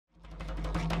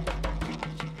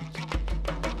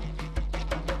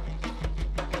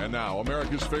And now,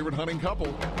 America's favorite hunting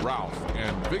couple, Ralph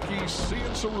and Vicky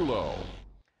Cianciarulo.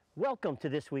 Welcome to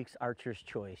this week's Archer's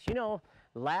Choice. You know,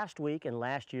 last week and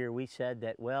last year we said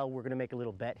that, well, we're going to make a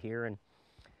little bet here, and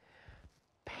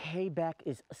payback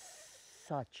is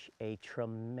such a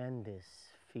tremendous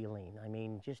feeling. I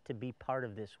mean, just to be part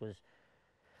of this was,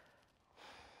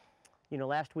 you know,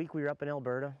 last week we were up in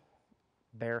Alberta,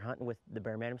 bear hunting with the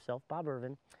bear man himself, Bob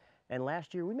Irvin, and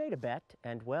last year we made a bet,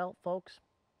 and well, folks,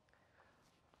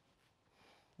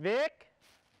 Vic,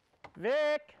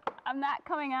 I'm not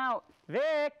coming out.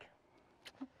 Vic.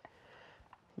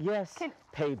 Yes,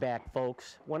 payback,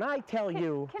 folks. When I tell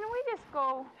you... Can we just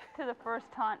go to the first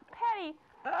hunt? Patty,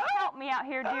 help me out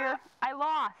here, dear. I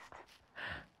lost.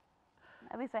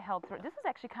 At least I held through. This is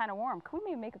actually kind of warm. Can we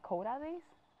maybe make a coat out of these?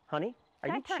 Honey, are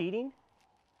you cheating?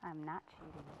 I'm not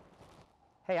cheating.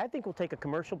 Hey, I think we'll take a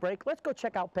commercial break. Let's go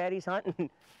check out Patty's hunt, and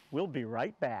we'll be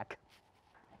right back.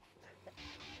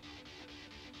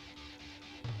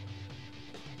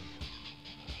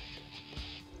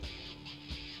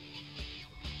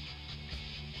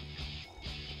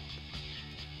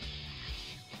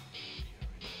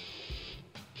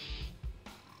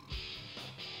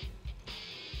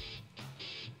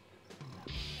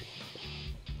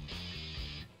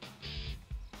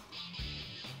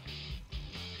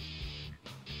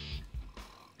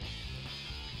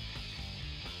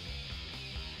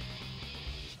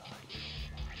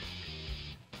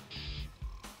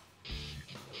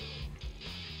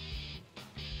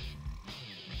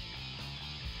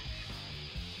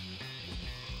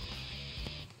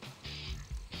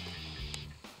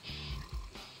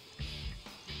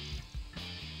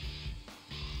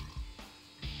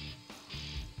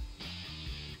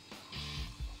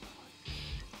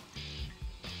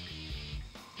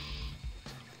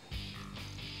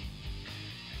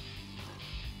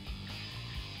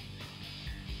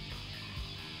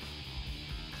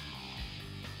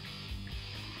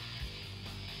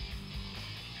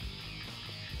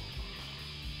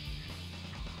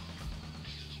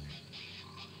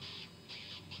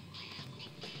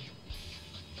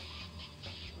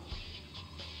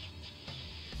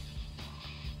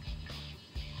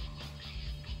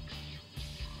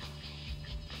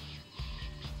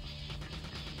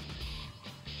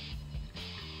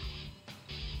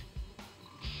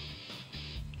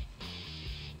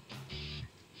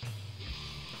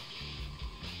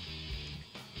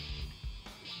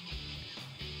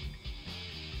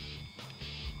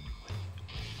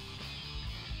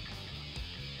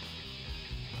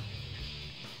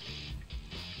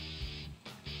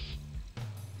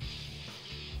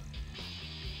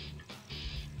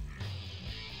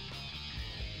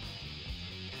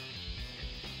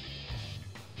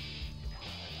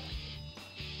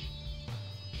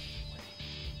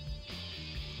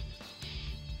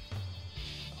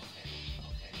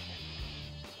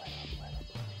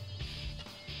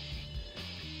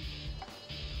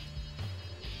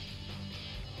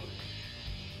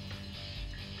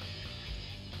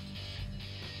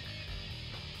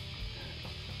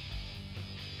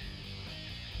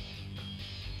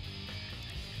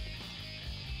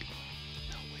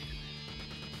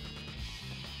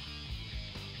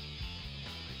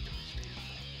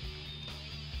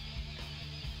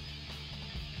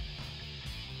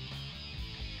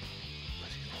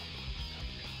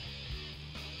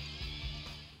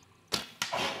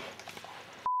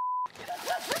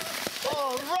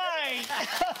 All right.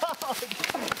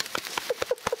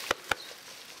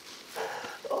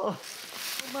 Oh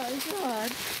my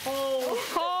God.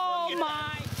 Oh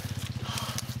my.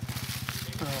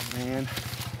 Oh man.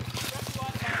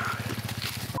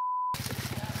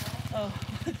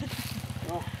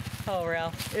 Oh,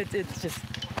 Ralph, it's just,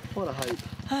 What a hike.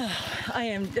 I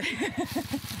am,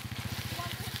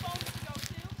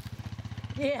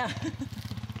 yeah.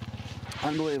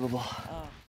 Unbelievable.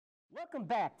 Welcome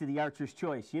back to the Archer's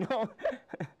Choice. You know,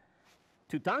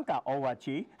 Tutanka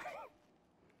Owachi.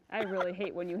 I really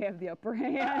hate when you have the upper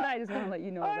hand. I just want to let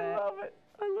you know that. I love it.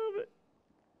 I love it.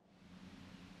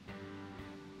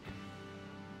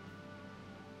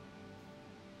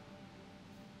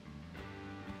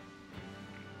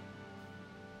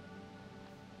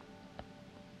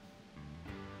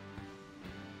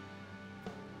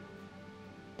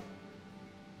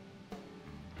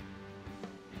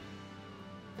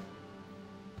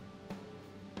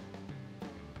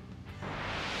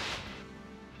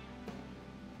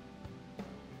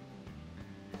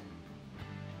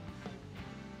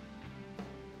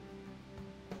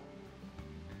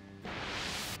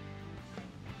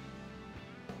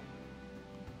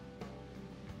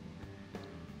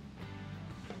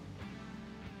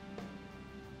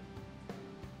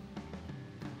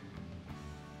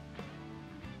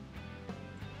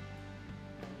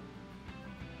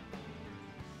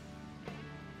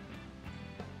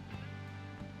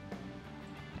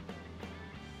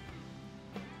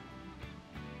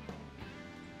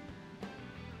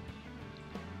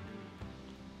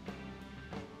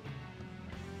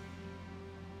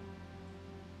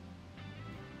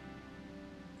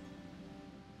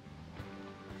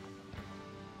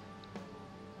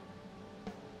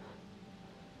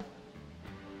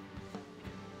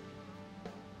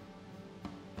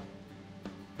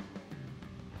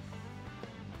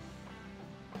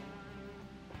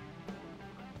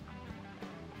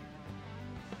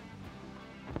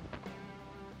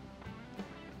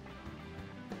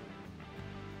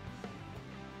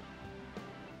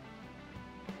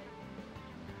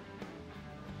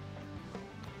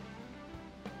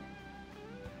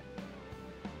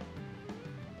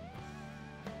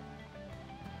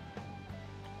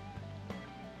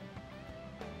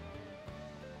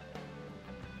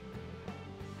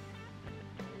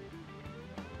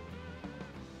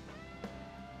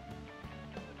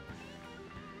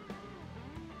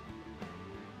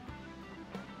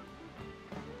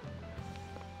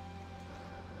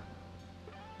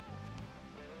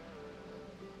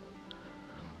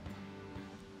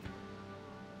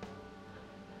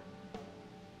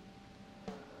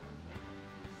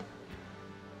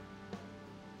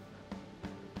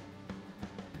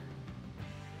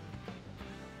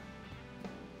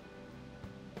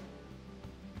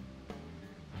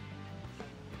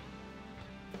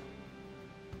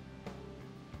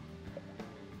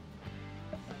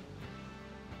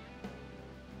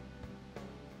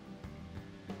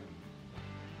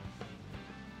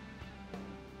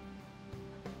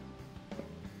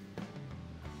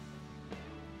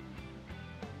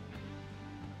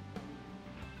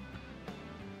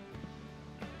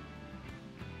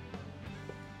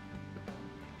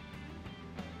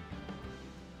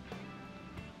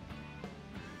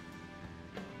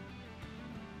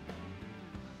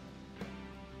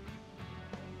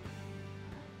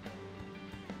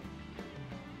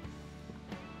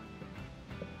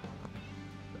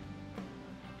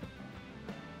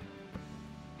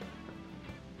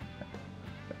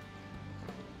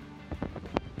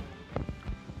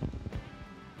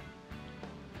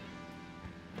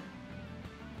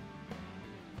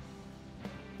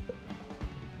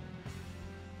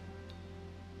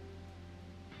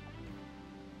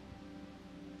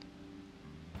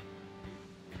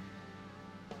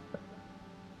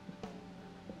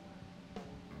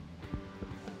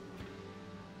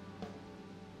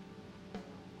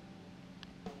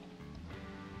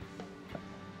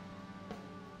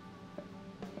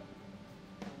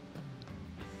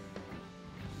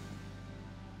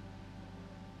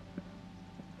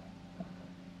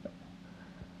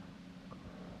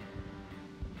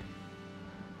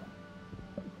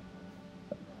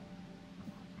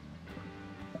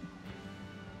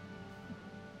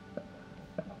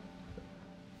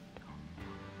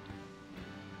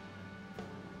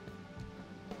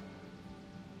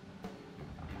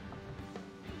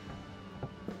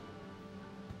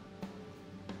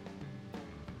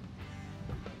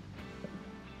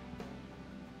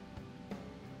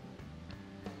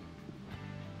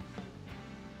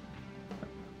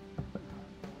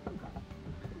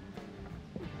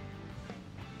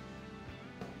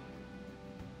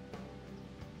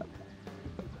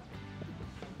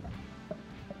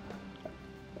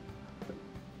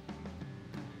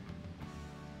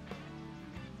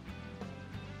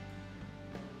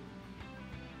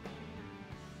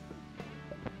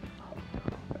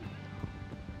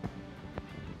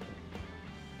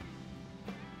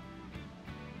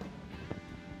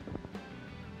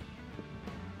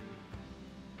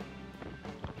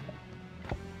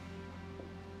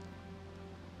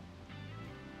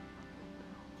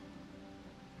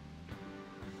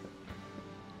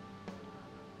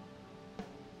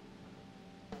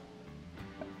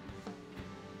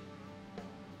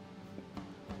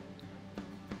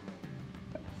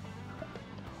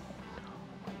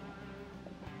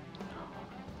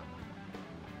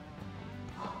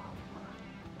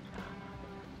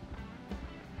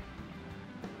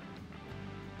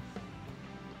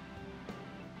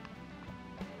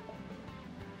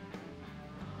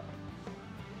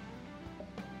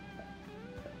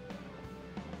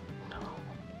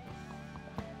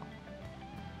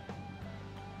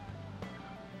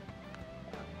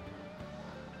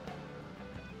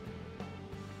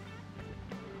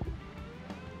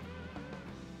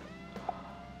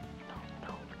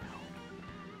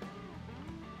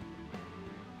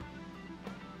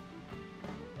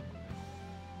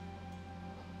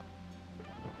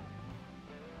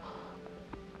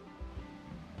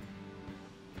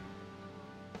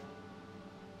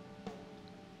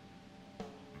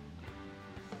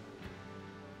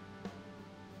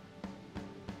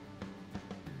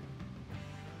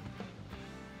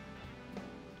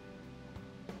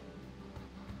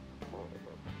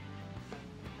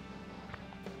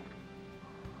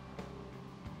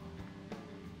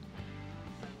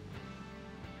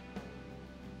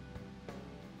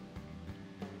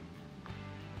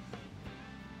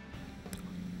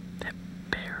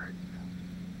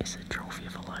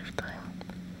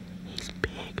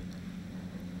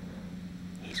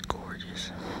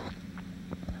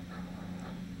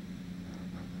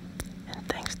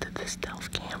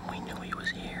 stealth cam, we knew he was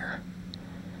here.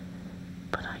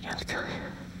 But I gotta tell you,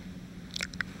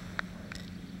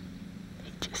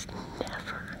 he just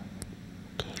never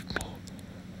gave me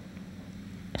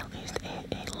at least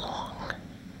a long,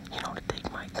 to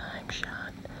take my time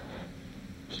shot.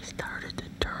 He started to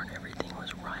turn, everything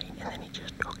was right, and then he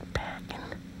just looked back and...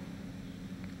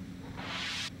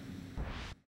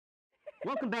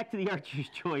 Welcome back to the Archer's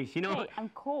Choice. Hey, I'm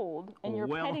cold, and you're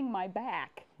petting my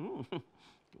back.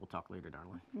 We'll talk later,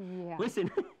 darling. Yeah. Listen,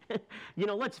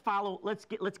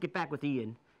 let's get back with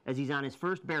Ian as he's on his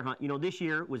first bear hunt. This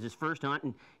year was his first hunt,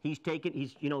 and he's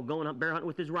going up bear hunting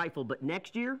with his rifle. But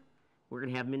next year, we're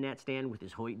gonna have him in that stand with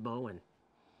his Hoyt bow, and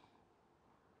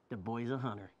the boy's a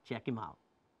hunter. Check him out.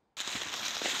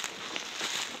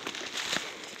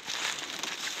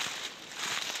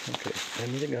 Okay,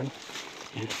 hand me the gun.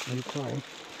 You climb,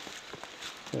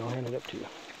 and I'll hand it up to you.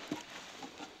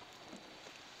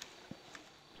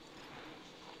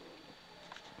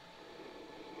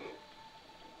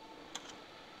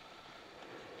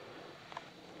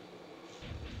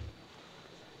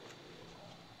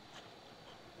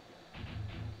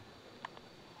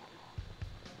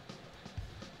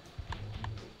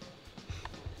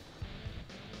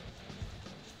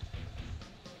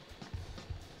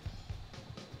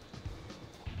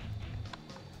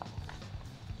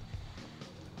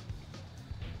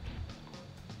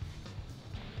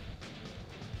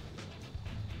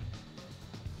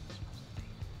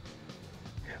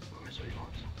 That's what he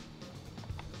wants.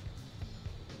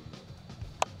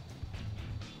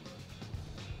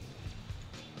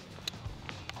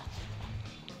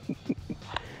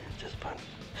 Just fun.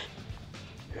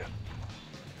 Yeah.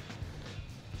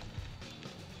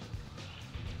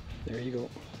 There you go.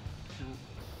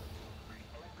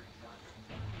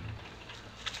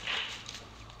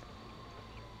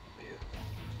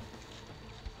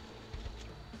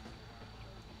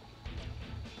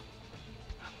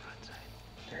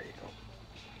 There you go.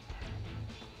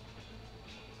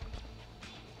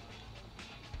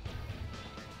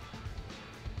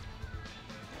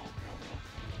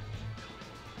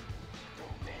 Oh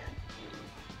man.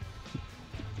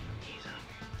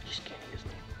 He's skinny, isn't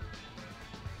he?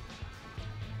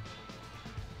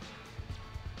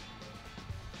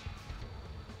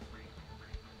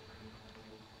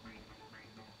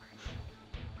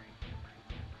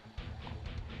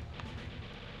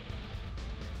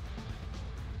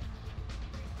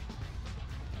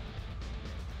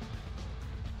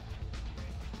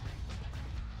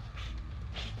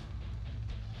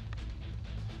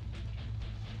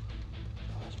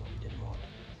 That's what we didn't want.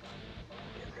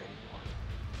 Get ready for it.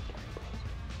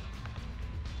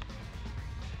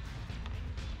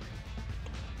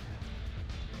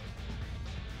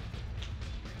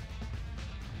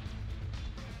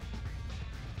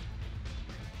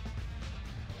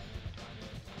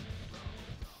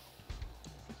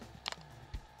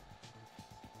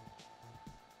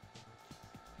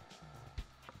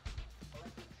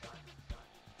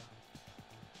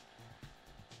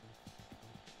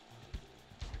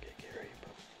 Okay, get ready,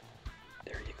 bub.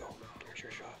 There you go. There's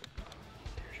your shot.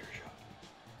 There's your shot.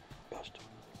 Bust.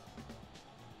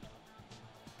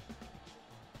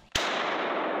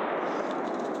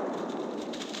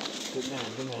 Good man,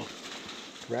 good man.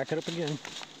 Rack it up again.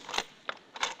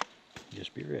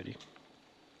 Just be ready.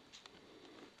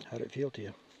 How'd it feel to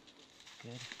you?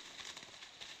 Good.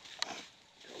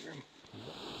 Pilgrim.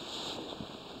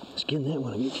 Skin that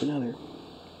one and get you another.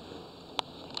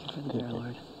 Thank you for the bear,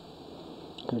 Lord.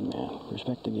 Good man.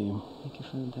 Respect the game. Thank you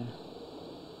for the bear.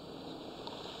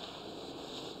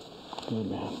 Good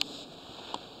man.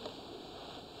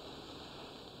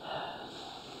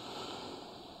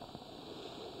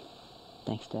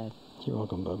 Thanks, Dad. You're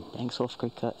welcome, bub. Thanks, Wolf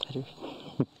Creek Cutfitters.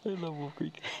 I love Wolf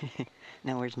Creek.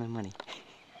 Now where's my money?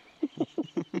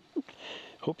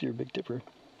 Hope you're a big tipper.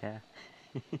 Yeah.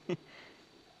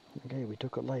 Okay, we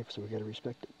took a life, so we gotta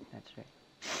respect it. That's right.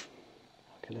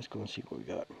 Okay, let's go and see what we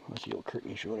got. Let's see, old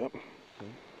Courtney showed up.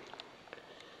 Okay.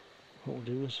 What we'll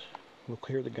do is we'll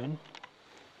clear the gun.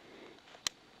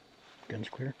 Gun's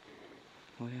clear.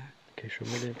 Oh yeah. Okay, show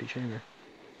me the empty chamber.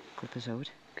 Clip is out.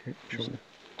 Okay, show me.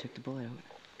 Took the bullet out.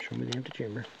 Show me the empty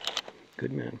chamber.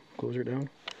 Good man. Close her down.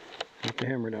 Keep the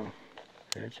hammer down.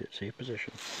 That's it. Safe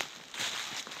position.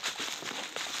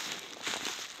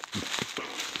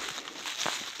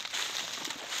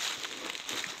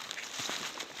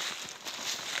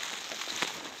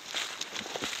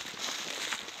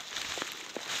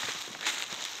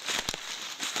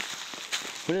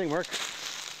 What do you think, Mark?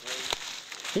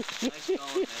 Nice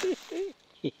going, man.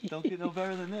 Don't get no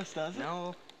better than this, does it?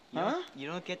 No. Huh? You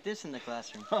don't get this in the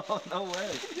classroom. Oh, no way.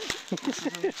 This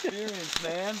is an experience,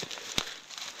 man.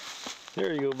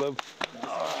 There you go, bub.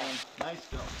 Nice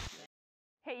go.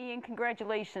 Hey, Ian,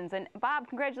 congratulations. And Bob,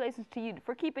 congratulations to you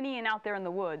for keeping Ian out there in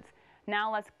the woods.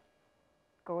 Now let's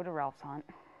go to Ralph's hunt.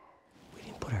 We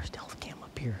didn't put our stealth cam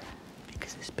up here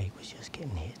because this bait was just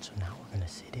getting hit, so now we're gonna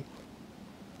sit it.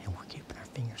 And we're keeping our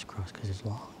fingers crossed because as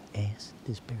long as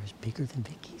this bear is bigger than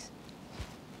Vicky's,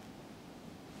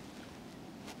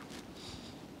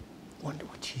 wonder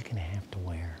what she's gonna have to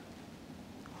wear.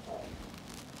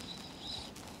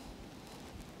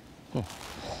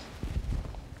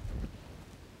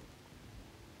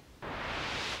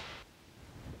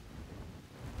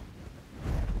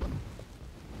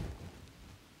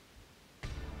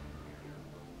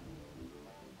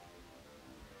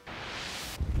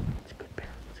 It's a good bear.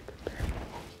 It's a good bear.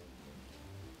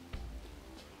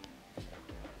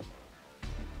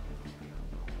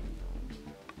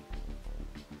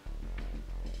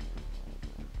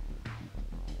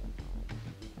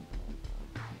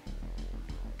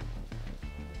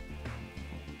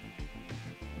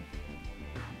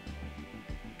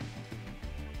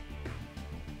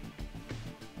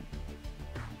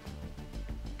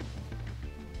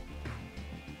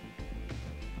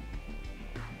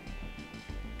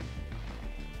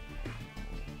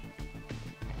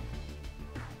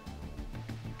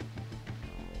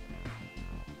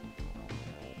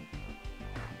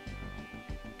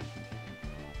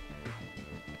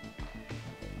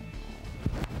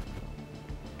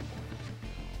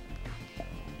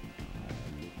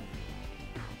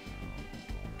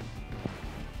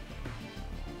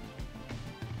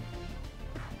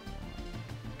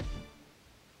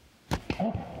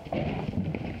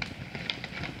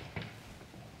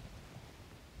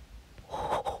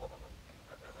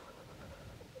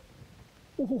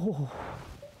 Oh.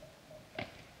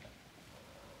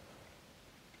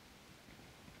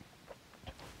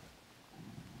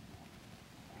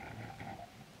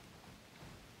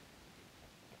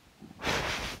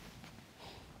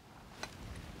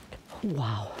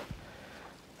 Wow,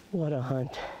 what a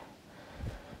hunt.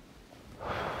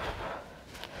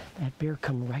 That bear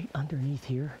come right underneath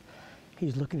here.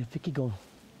 He's looking at Vicky going,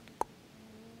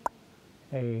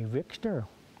 "Hey, Victor,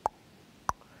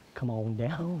 come on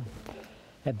down."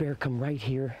 That bear come right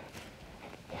here.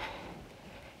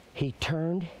 He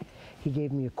turned, he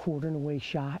gave me a quarter and away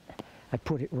shot. I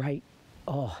put it right,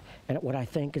 and what I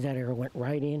think is that arrow went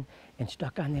right in and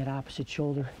stuck on that opposite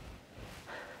shoulder.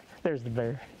 There's the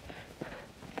bear.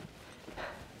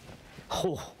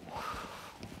 Oh,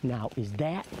 now is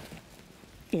that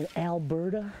in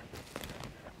Alberta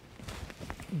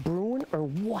brewing or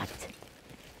what?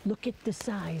 Look at the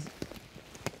size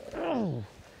of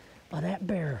that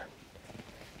bear.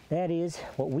 That is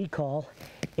what we call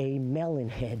a melon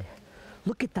head.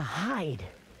 Look at the hide.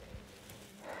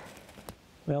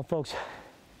 Well, folks,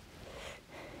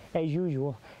 as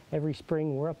usual, every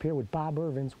spring we're up here with Bob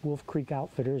Irvin's Wolf Creek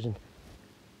Outfitters, and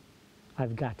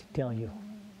I've got to tell you,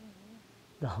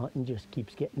 the hunting just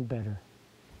keeps getting better.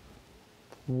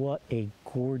 What a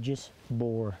gorgeous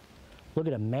boar. Look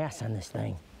at the mass on this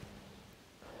thing.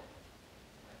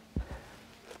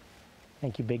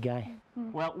 Thank you, big guy.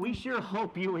 Well, we sure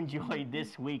hope you enjoyed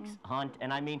this week's hunt,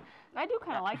 and I mean, I do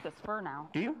kind of like this fur now.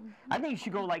 do you? I think you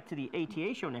should go like to the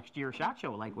ATA show next year, SHOT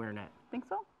Show, like wearing that. Think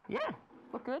so? Yeah.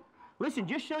 Look good? Listen,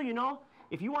 just so you know,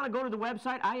 if you want to go to the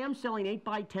website, I am selling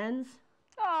 8x10s.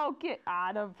 Oh, get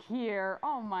out of here.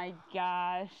 Oh my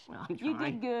gosh. I'm You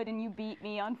trying. did good and you beat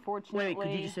me, unfortunately. Wait,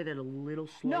 could you just say that a little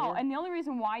slower? No, and the only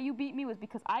reason why you beat me was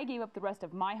because I gave up the rest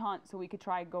of my hunt so we could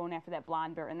try going after that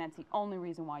blonde bear, and that's the only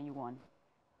reason why you won.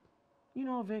 You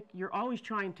know, Vic, you're always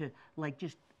trying to, like,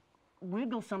 just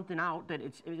wiggle something out that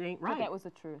it ain't right. But that was the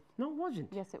truth. No, it wasn't.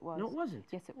 Yes, it was. No, it wasn't.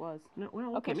 Yes, it was. No,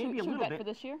 well, Okay, maybe should a we little bet bit. for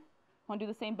this year? Want to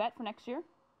do the same bet for next year?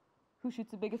 Who shoots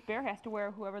the biggest bear has to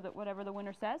wear whatever the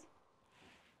winner says?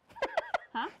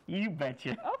 Huh? You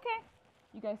betcha. Okay.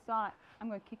 You guys saw it. I'm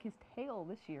going to kick his tail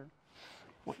this year.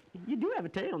 Well, you do have a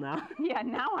tail now. Yeah,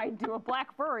 now I do, a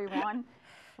black furry one.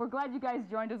 We're glad you guys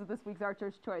joined us at this week's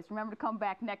Archer's Choice. Remember to come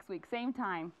back next week, same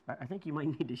time, I think you might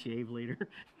need to shave later.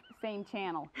 same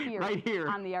channel, here, Right here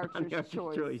on the Archer's,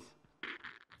 Choice. Choice.